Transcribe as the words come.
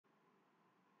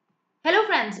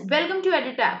friends, welcome to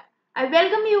EduTap. I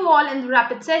welcome you all in the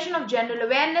rapid session of general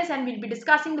awareness and we'll be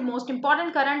discussing the most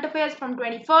important current affairs from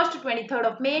 21st to 23rd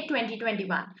of May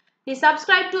 2021. Please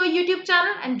subscribe to our YouTube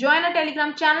channel and join our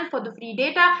Telegram channel for the free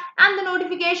data and the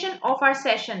notification of our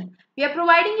session. We are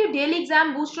providing you daily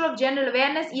exam booster of general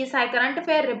awareness, ESI current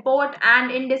affair report and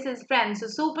indices friends. So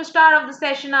superstar of the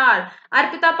session are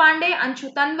Arpita Pandey,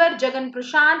 Anshu Tanwar, Jagan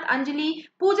Prashant, Anjali,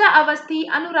 Pooja Avasthi,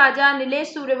 Anuraja,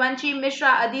 Nilesh Suryavanshi,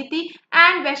 Mishra Aditi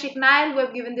and Veshik Nair who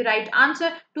have given the right answer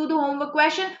to the homework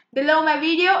question below my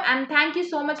video, and thank you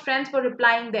so much friends for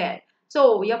replying there.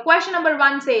 So, your question number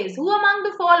 1 says, who among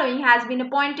the following has been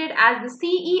appointed as the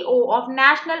CEO of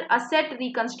National Asset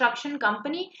Reconstruction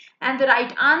Company? And the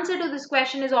right answer to this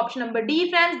question is option number D,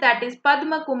 friends, that is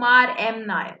Padma Kumar M.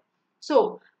 Nair.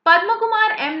 So, Padma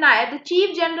Kumar M. Nair, the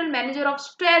Chief General Manager of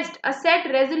Stressed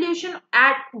Asset Resolution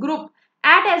Group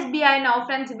at SBI now,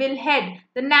 friends, will head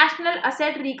the National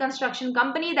Asset Reconstruction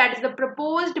Company, that is the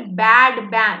proposed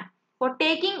bad bank for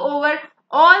taking over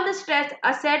all the stressed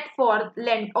asset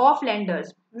of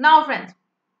lenders. Now friends,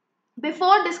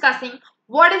 before discussing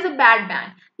what is a bad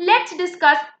bank, let's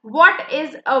discuss what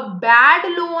is a bad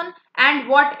loan and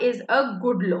what is a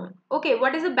good loan. Okay,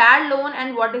 what is a bad loan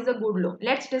and what is a good loan?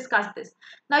 Let's discuss this.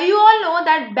 Now you all know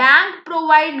that bank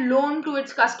provide loan to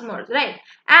its customers, right?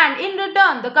 And in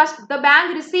return, the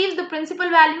bank receives the principal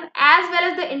value as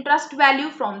well as the interest value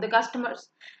from the customers.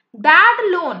 That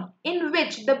loan in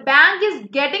which the bank is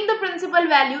getting the principal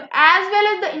value as well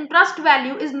as the interest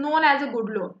value is known as a good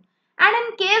loan. And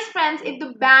in case friends, if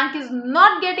the bank is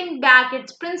not getting back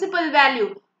its principal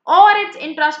value or its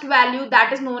interest value,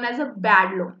 that is known as a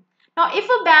bad loan. Now if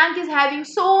a bank is having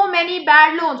so many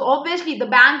bad loans, obviously the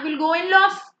bank will go in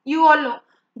loss, you all know.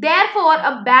 Therefore,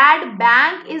 a bad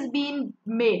bank is being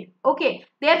made. Okay,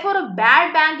 therefore a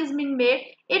bad bank is being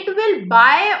made. It will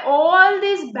buy all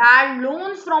these bad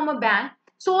loans from a bank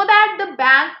so that the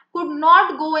bank could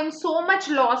not go in so much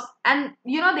loss, and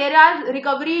there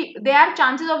are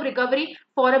chances of recovery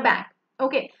for a bank.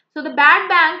 Okay, so the bad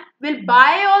bank will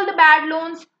buy all the bad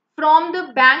loans from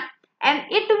the bank and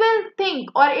it will think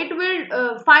or it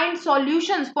will find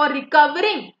solutions for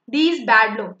recovering these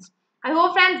bad loans. I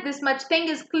hope friends this much thing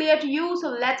is clear to you. So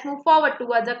let's move forward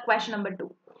towards the question number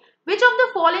 2. Which of the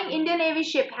following Indian Navy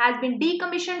ship has been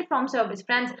decommissioned from service,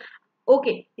 friends?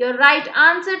 Okay, your right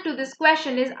answer to this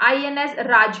question is INS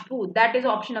Rajput. That is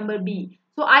option number B.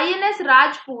 So INS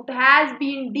Rajput has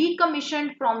been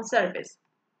decommissioned from service.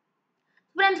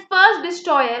 Friends, first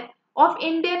destroyer of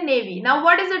Indian Navy. Now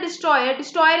what is a destroyer?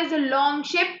 Destroyer is a long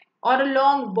ship or a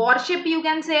long warship, you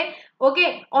can say,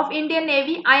 okay, of Indian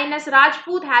Navy. INS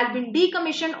Rajput has been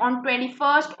decommissioned on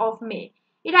 21st of May.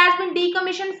 It has been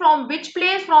decommissioned from which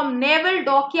place? From Naval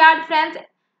Dockyard, friends,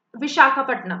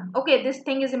 Vishakhapatnam. Okay, this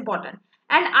thing is important.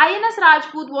 And INS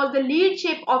Rajput was the lead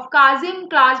ship of Kazim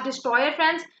class destroyer,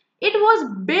 friends. It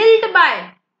was built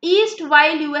by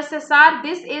Erstwhile USSR.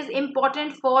 This is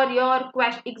important for your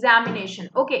examination.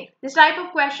 Okay, this type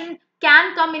of question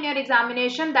can come in your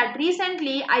examination, that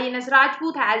recently INS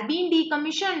Rajput has been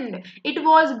decommissioned. It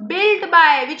was built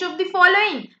by which of the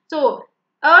following? So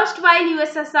erstwhile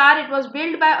USSR, it was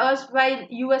built by erstwhile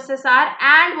USSR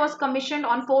and was commissioned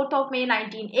on 4th of May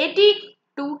 1980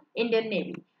 to Indian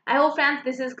Navy. I hope friends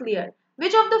this is clear.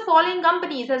 Which of the following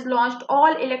companies has launched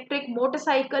all electric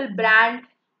motorcycle brand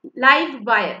Live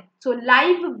Wire? So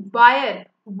Live Wire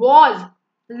was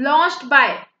launched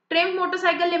by Trim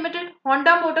Motorcycle Limited,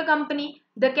 Honda Motor Company,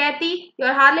 Ducati,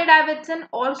 your Harley Davidson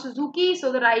or Suzuki.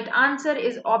 So the right answer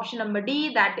is option number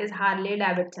D, that is Harley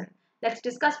Davidson. Let's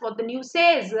discuss what the news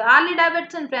says. Harley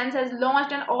Davidson, friends, has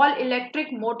launched an all-electric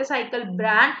motorcycle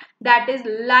brand, that is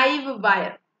Live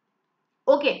Wire.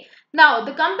 Okay, now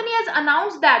the company has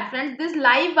announced that, friends, this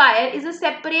Live Wire is a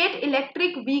separate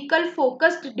electric vehicle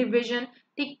focused division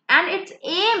and its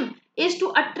aim is to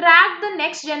attract the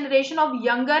next generation of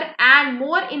younger and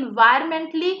more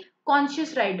environmentally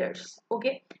conscious riders.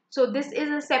 Okay, so this is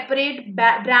a separate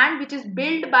brand which is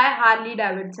built by Harley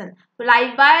Davidson. So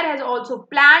Livewire has also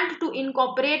planned to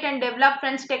incorporate and develop,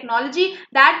 friends, technology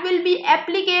that will be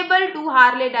applicable to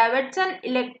Harley Davidson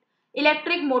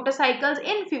electric motorcycles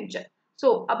in future.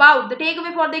 So about the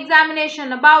takeaway for the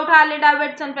examination about Harley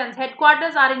Davidson, friends,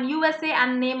 headquarters are in USA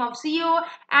and name of CEO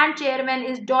and chairman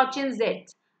is Dochin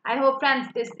Zets. I hope friends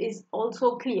this is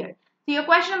also clear. So your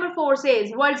question number 4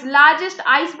 says, world's largest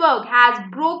iceberg has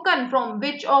broken from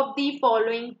which of the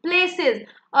following places?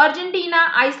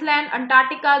 Argentina, Iceland,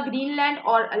 Antarctica, Greenland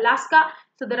or Alaska?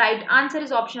 So the right answer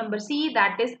is option number C,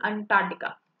 that is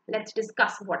Antarctica. Let's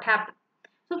discuss what happened.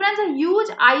 So friends, a huge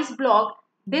ice block,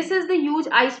 this is the huge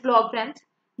ice block, friends,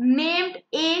 named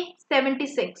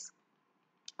A76.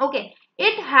 Okay,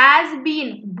 it has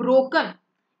been broken.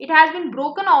 It has been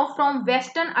broken off from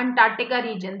Western Antarctica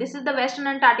region. This is the Western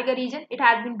Antarctica region. It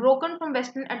has been broken from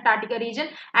Western Antarctica region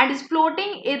and is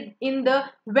floating in the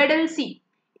Weddell Sea.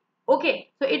 Okay,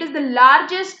 so it is the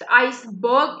largest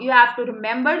iceberg. You have to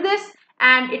remember this,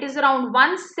 and it is around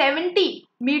 170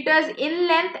 meters in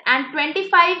length and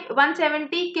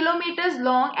 170 kilometers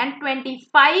long and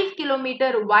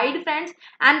 25-kilometer wide, friends.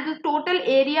 And the total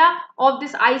area of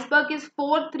this iceberg is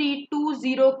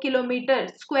 4320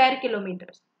 kilometers square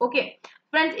kilometers. Okay,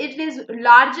 friends, it is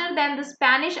larger than the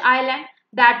Spanish island,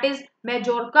 that is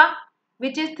Majorca,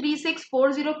 which is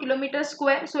 3640 kilometers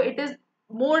square. So it is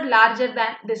more larger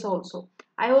than this also.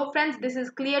 I hope, friends, this is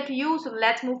clear to you. So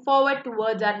let's move forward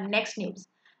towards our next news.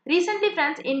 Recently,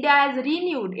 friends, India has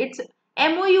renewed its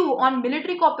MOU on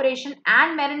military cooperation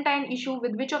and maritime issue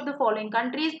with which of the following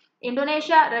countries?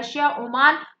 Indonesia, Russia,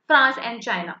 Oman, France and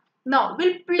China. Now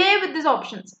we'll play with these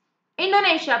options.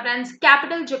 Indonesia, friends,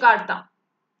 capital Jakarta.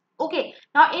 Okay,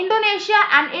 now Indonesia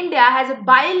and India has a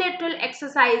bilateral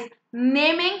exercise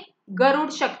naming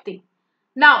Garud Shakti.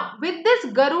 Now, with this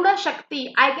Garuda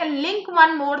Shakti, I can link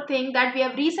one more thing that we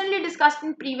have recently discussed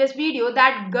in previous video,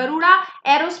 that Garuda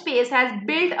Aerospace has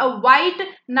built a white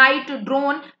knight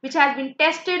drone which has been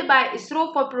tested by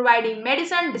ISRO for providing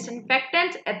medicine,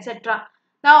 disinfectants, etc.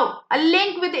 Now, a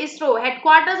link with ISRO.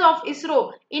 Headquarters of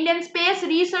ISRO, Indian Space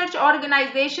Research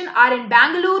Organization, are in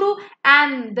Bangalore,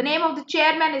 and the name of the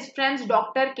chairman is, friends,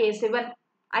 Dr. K. Sivan.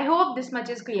 I hope this much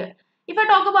is clear. If I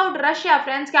talk about Russia,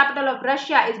 friends, capital of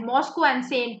Russia is Moscow and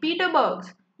St. Petersburg.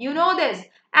 You know this.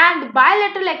 And the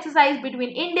bilateral exercise between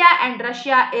India and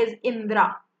Russia is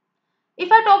Indra. If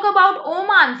I talk about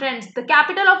Oman, friends, the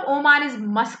capital of Oman is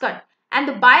Muscat. And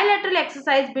the bilateral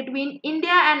exercise between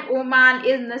India and Oman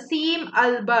is Nasim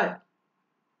Al Bar.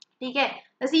 Okay,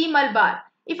 Nasim Al Bar.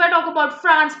 If I talk about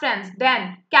France, friends,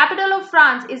 then capital of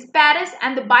France is Paris,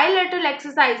 and the bilateral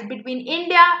exercise between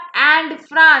India and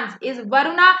France is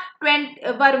Varuna.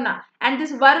 And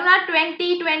this Varuna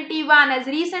 2021 has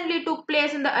recently took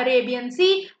place in the Arabian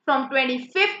Sea from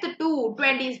 25th to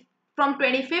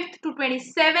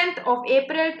 27th of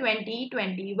April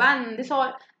 2021.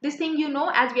 This thing you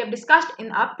know, as we have discussed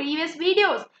in our previous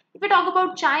videos. If we talk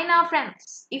about China,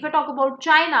 friends, if we talk about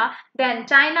China, then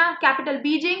China, capital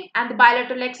Beijing, and the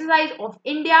bilateral exercise of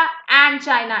India and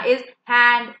China is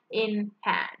hand in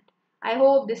hand. I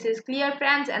hope this is clear,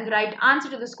 friends, and the right answer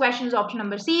to this question is option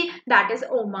number C, that is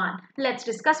Oman. Let's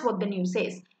discuss what the news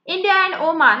says. India and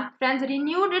Oman, friends,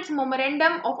 renewed its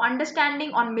memorandum of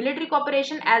understanding on military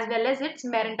cooperation as well as its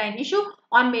maritime issue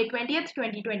on May 20th,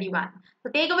 2021. So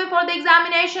takeaway for the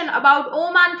examination about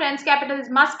Oman, friends, capital is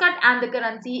Muscat and the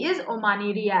currency is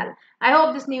Omani Rial. I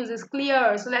hope this news is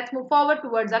clear. So let's move forward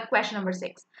towards our question number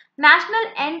 6.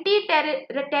 National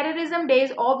Anti-Terrorism Day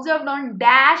is observed on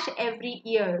dash every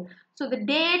year. So the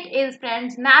date is,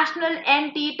 friends, National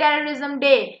Anti-Terrorism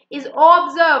Day is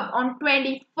observed on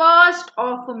 21st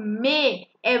of May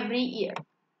every year.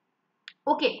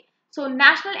 Okay, so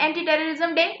National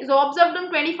Anti-Terrorism Day is observed on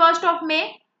 21st of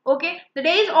May. Okay, the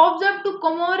day is observed to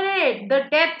commemorate the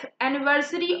death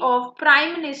anniversary of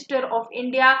Prime Minister of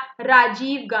India,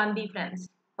 Rajiv Gandhi, friends.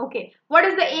 Okay, what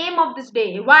is the aim of this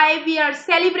day? Why we are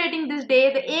celebrating this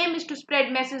day? The aim is to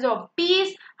spread message of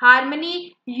peace,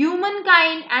 harmony,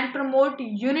 humankind, and promote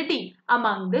unity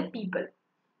among the people.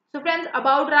 So friends,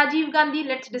 about Rajiv Gandhi,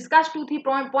 let's discuss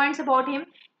 2-3 points about him.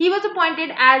 He was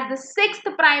appointed as the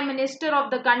 6th Prime Minister of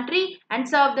the country and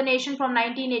served the nation from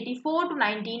 1984 to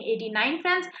 1989,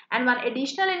 friends. And one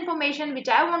additional information which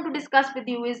I want to discuss with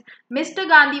you is Mr.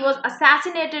 Gandhi was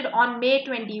assassinated on May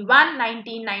 21,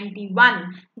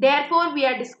 1991. Therefore, we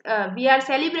are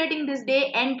celebrating this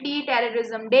day,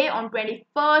 Anti-Terrorism Day, on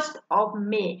 21st of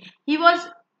May. He was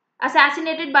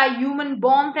assassinated by human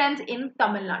bomb, friends, in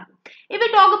Tamil Nadu. If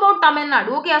we talk about Tamil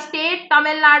Nadu, okay, a state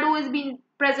Tamil Nadu is being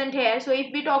present here. So if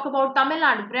we talk about Tamil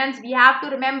Nadu, friends, we have to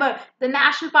remember the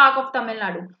National Park of Tamil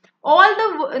Nadu.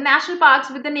 All the national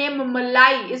parks with the name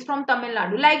Malai is from Tamil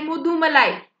Nadu, like Mudhu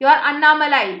Malai, your Anna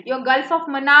Malai, your Gulf of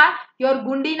Mannar, your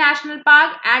Gundi National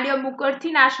Park and your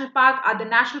Mukurthi National Park are the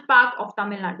National Park of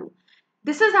Tamil Nadu.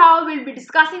 This is how we'll be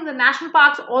discussing the national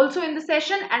parks also in the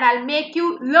session, and I'll make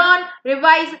you learn,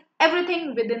 revise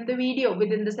everything within the video,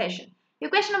 within the session. Your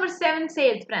question number 7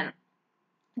 says, friend,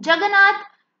 Jagannath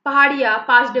Pahadia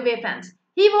passed away, friends.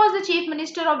 He was the chief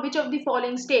minister of which of the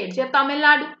following states? Your Tamil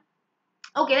Nadu.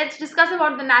 Okay, let's discuss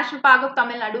about the National Park of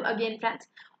Tamil Nadu again, friends.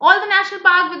 All the national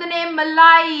park with the name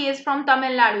Malai is from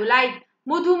Tamil Nadu, like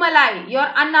Mudhu Malai, your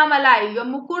Anna Malai, your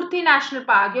Mukurthi National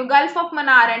Park, your Gulf of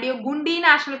Mannar and your Gundi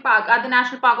National Park are the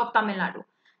National Park of Tamil Nadu.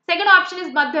 Second option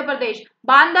is Madhya Pradesh.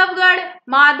 Bandhavgarh,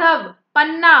 Madhav,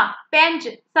 Panna, Pench,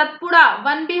 Satpura,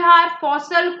 Van Bihar,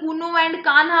 Fossil, Kunu and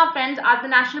Kanha, friends, are the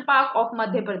national park of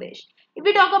Madhya Pradesh. If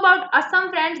we talk about Assam,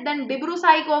 friends, then Dibru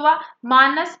Saikova,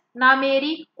 Manas,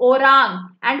 Nameri, Orang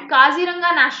and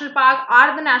Kaziranga National Park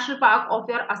are the national park of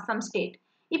your Assam state.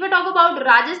 If I talk about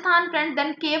Rajasthan, friends,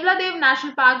 then Kevladev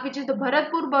National Park, which is the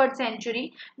Bharatpur Bird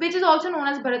Sanctuary, which is also known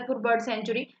as Bharatpur Bird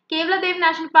Sanctuary, Kevladev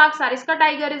National Park, Sariska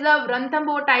Tiger Reserve,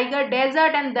 Ranthambore Tiger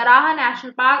Desert and Daraha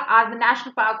National Park are the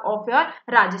national park of your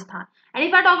Rajasthan. And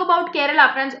if I talk about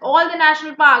Kerala, friends, all the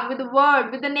national park with the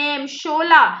word, with the name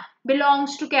Shola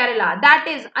belongs to Kerala. That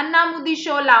is Annamudi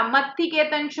Shola,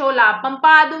 Mathiketan Shola,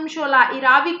 Pampadum Shola,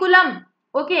 Iravikulam,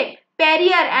 okay,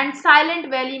 Periyar and Silent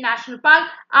Valley National Park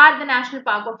are the national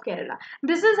park of Kerala.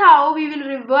 This is how we will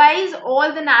revise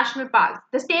all the national parks.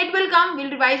 The state will come,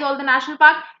 we'll revise all the national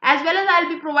parks, as well as I'll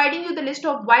be providing you the list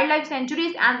of wildlife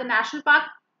sanctuaries and the national park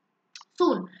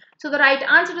soon. So the right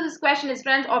answer to this question is,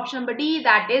 friends, option number D,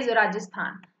 that is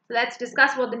Rajasthan. So let's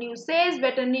discuss what the news says.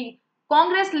 Veterinary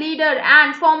Congress leader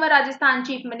and former Rajasthan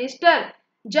Chief Minister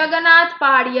Jagannath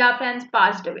Pahadia, friends,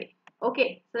 passed away.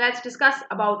 Okay, so let's discuss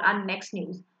about our next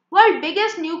news. World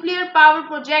biggest nuclear power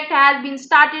project has been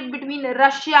started between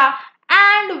Russia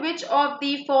and which of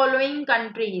the following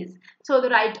countries? So the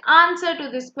right answer to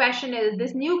this question is,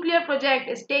 this nuclear project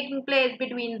is taking place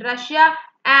between Russia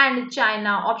and China.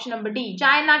 Option number D.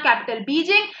 China, capital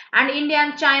Beijing, and India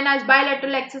and China's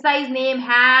bilateral exercise name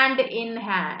Hand in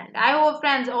Hand. I hope,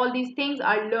 friends, all these things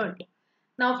are learned.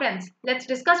 Now, friends, let's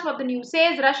discuss what the news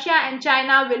says. Russia and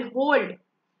China will hold,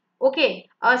 okay,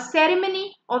 a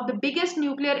ceremony of the biggest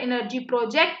nuclear energy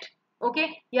project. Okay,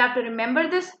 you have to remember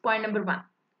this, point number 1.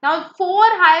 Now, 4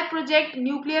 high project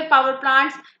nuclear power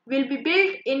plants will be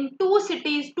built in 2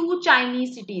 cities, 2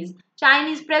 Chinese cities.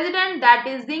 Chinese president, that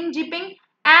is Xi Jinping,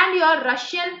 and your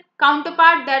Russian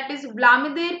counterpart, that is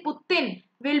Vladimir Putin,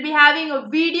 will be having a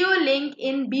video link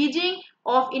in Beijing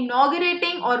of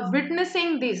inaugurating or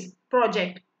witnessing this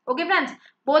project. Okay, friends,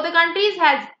 both the countries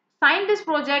have signed this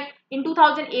project in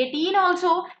 2018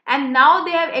 also, and now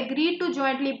they have agreed to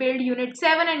jointly build Unit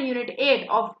 7 and Unit 8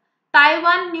 of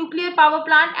Taiwan nuclear power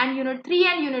plant and Unit 3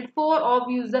 and Unit 4 of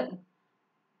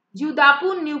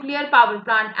Judapu nuclear power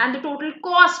plant, and the total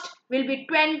cost will be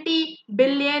 20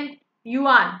 billion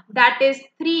yuan, that is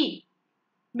 $3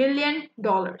 million.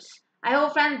 I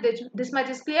hope, friends, this much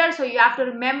is clear. So you have to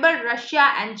remember,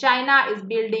 Russia and China is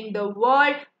building the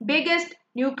world biggest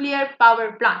nuclear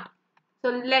power plant.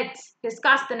 So let's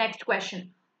discuss the next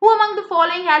question. Who among the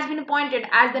following has been appointed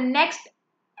as the next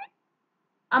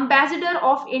ambassador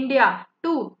of India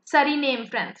to Suriname,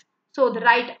 friends? So the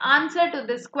right answer to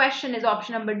this question is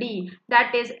option number D,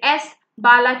 that is S.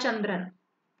 Balachandran.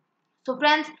 So,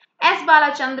 friends, S.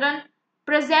 Balachandran,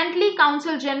 presently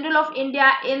Consul General of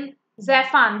India in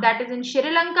Zaphon, that is in Sri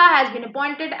Lanka, has been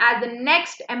appointed as the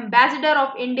next ambassador of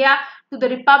India to the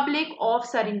Republic of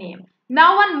Suriname.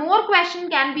 Now, one more question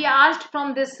can be asked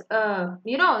from this,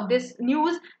 this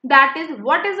news, that is,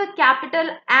 what is the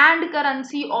capital and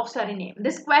currency of Suriname?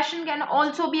 This question can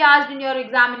also be asked in your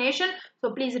examination.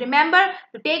 So please remember,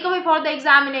 the takeaway for the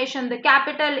examination, the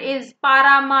capital is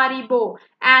Paramaribo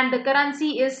and the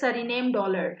currency is Suriname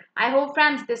dollar. I hope,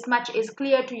 friends, this much is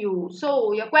clear to you.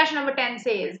 So your question number 10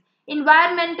 says,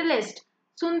 environmentalist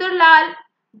Sundarlal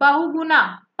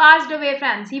Bahuguna passed away,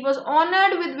 friends. He was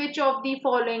honored with which of the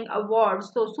following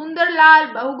awards? So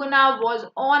Sundarlal Bahuguna was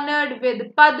honored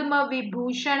with Padma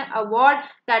Vibhushan award,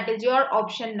 that is your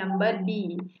option number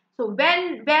B. So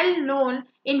well-known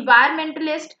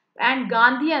environmentalist and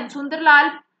Gandhian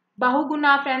Sundarlal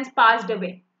Bahuguna, friends, passed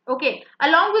away. Okay,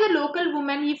 along with a local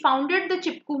woman, he founded the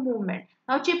Chipko movement.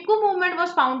 Now, Chipko movement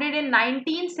was founded in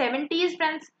 1970s,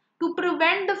 friends, to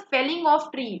prevent the felling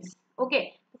of trees.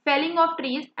 Okay, felling of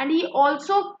trees, and he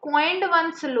also coined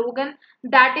one slogan,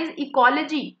 that is,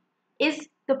 ecology is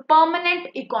the permanent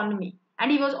economy,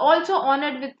 and he was also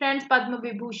honored with, friends, Padma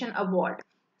Vibhushan award.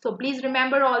 So please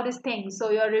remember all these things. So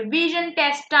your revision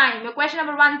test time. Your question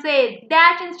number 1 says,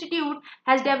 Dash Institute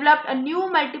has developed a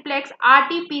new multiplex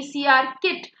RT-PCR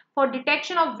kit for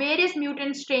detection of various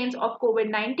mutant strains of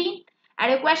COVID-19.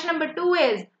 And your question number 2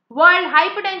 is, World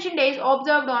Hypertension Day is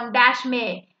observed on Dash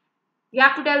May. You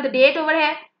have to tell the date over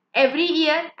here, every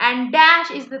year, and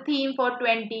Dash is the theme for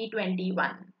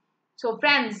 2021. So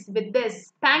friends, with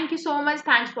this, thank you so much.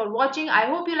 Thanks for watching. I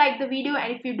hope you liked the video,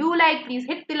 and if you do like, please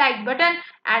hit the like button,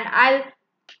 and I'll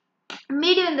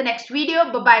meet you in the next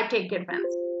video. Bye-bye. Take care,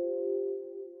 friends.